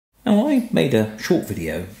Now, I made a short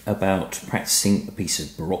video about practicing a piece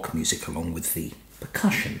of Baroque music along with the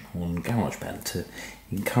percussion on GarageBand to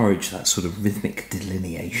encourage that sort of rhythmic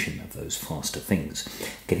delineation of those faster things,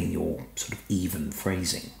 getting your sort of even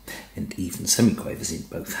phrasing and even semiquavers in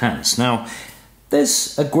both hands. Now,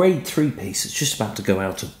 there's a grade 3 piece that's just about to go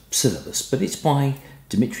out of syllabus, but it's by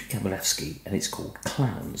Dmitry Kabalevsky and it's called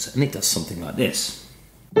Clowns, and it does something like this.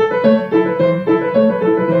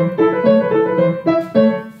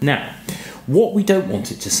 Now, what we don't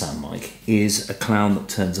want it to sound like is a clown that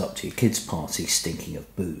turns up to your kids' party stinking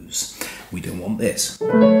of booze. We don't want this.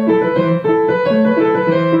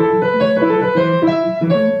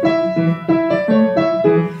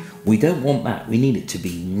 We don't want that. We need it to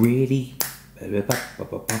be really...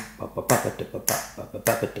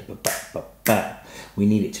 We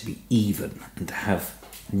need it to be even and to have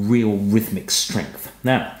real rhythmic strength.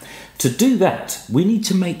 Now, to do that, we need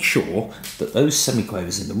to make sure that those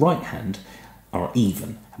semiquavers in the right hand are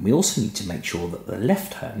even, and we also need to make sure that the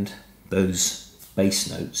left hand, those bass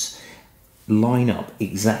notes, line up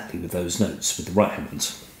exactly with those notes, with the right hand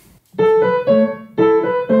ones.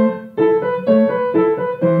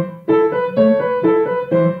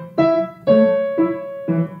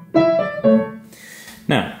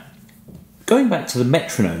 Now, going back to the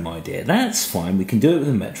metronome idea, that's fine, we can do it with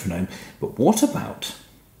a metronome, but what about,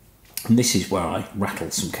 and this is where I rattle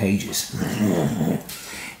some cages,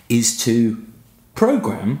 is to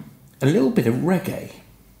program a little bit of reggae.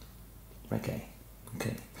 Reggae,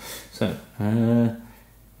 okay. So,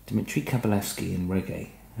 Dmitry Kabalevsky and reggae,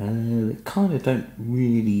 they kind of don't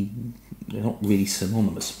really, they're not really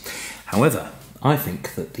synonymous. However, I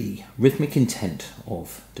think that the rhythmic intent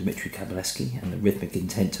of Dmitry Kabalevsky and the rhythmic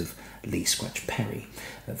intent of Lee Scratch Perry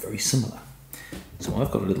are very similar. So I've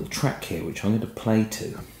got a little track here which I'm going to play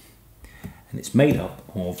to, and it's made up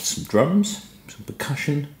of some drums, some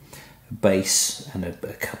percussion, a bass and a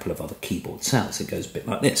couple of other keyboard sounds. It goes a bit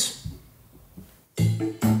like this.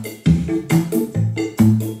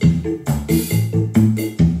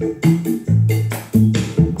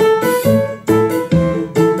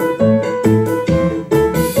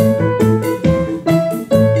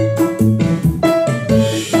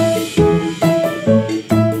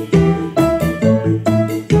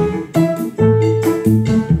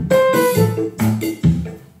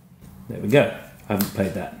 Go. I haven't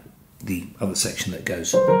played the other section that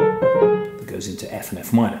goes into F and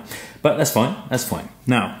F minor, but that's fine. That's fine.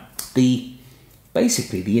 Now,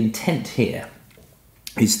 basically the intent here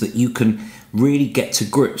is that you can really get to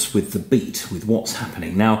grips with the beat, with what's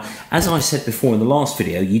happening. Now, as I said before in the last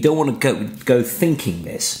video, you don't want to go thinking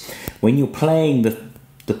this when you're playing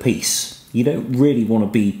the piece. You don't really want to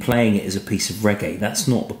be playing it as a piece of reggae. That's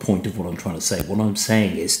not the point of what I'm trying to say. What I'm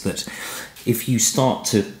saying is that if you start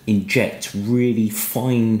to inject really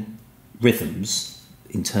fine rhythms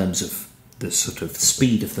in terms of the sort of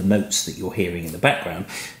speed of the notes that you're hearing in the background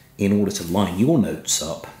in order to line your notes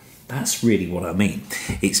up, that's really what I mean.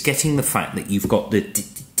 It's getting the fact that you've got the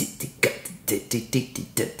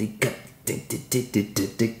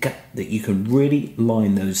that you can really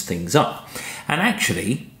line those things up. And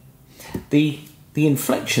actually, the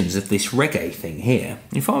inflections of this reggae thing here,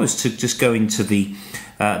 if I was to just go into the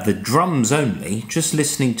drums only, just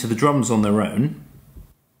listening to the drums on their own,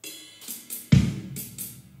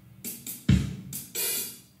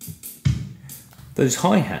 those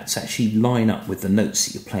hi-hats actually line up with the notes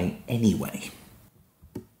that you're playing anyway.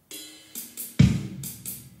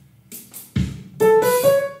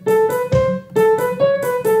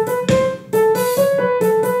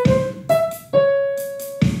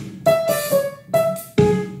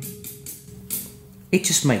 It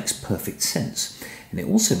just makes perfect sense. And it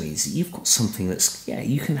also means that you've got something that's, yeah,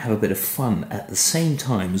 you can have a bit of fun at the same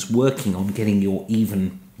time as working on getting your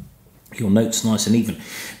notes nice and even.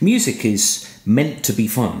 Music is meant to be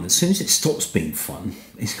fun. As soon as it stops being fun,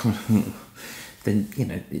 it's kind of, then, you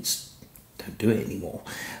know, don't do it anymore.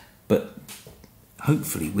 But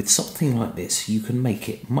hopefully with something like this, you can make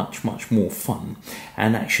it much, much more fun.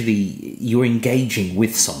 And actually, you're engaging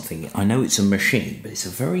with something. I know it's a machine, but it's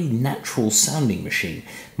a very natural sounding machine.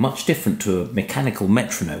 Much different to a mechanical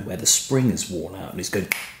metronome where the spring is worn out and it's going...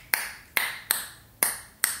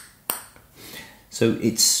 So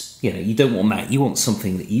it's, you know, you don't want that. You want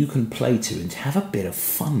something that you can play to and have a bit of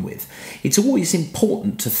fun with. It's always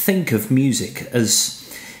important to think of music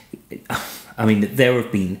as... I mean, there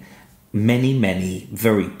have been many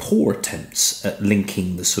very poor attempts at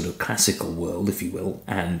linking the sort of classical world, if you will,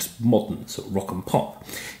 and modern sort of rock and pop,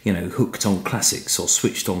 you know, hooked on classics or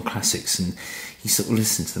switched on classics, and you sort of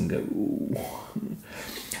listen to them and go, ooh.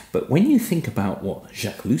 But when you think about what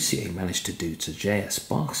Jacques Lussier managed to do to J.S.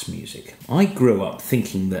 Bach's music, I grew up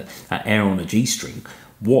thinking that Air on a G string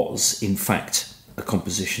was, in fact, a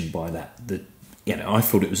composition by I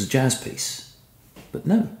thought it was a jazz piece. But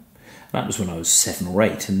no, that was when I was 7 or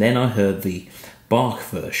 8, and then I heard the Bach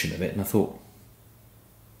version of it, and I thought,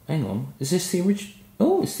 hang on, is this the original?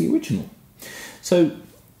 Oh, it's the original. So,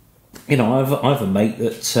 you know, I have a mate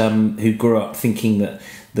that who grew up thinking that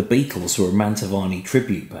the Beatles were a Mantovani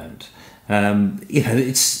tribute band. You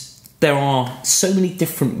know, there are so many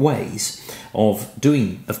different ways of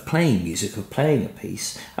playing music, of playing a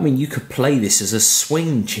piece. I mean, you could play this as a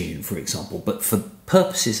swing tune, for example, but for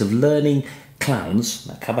purposes of learning Clowns,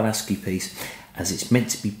 that Kabalevsky piece, as it's meant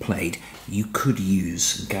to be played, you could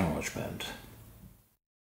use GarageBand.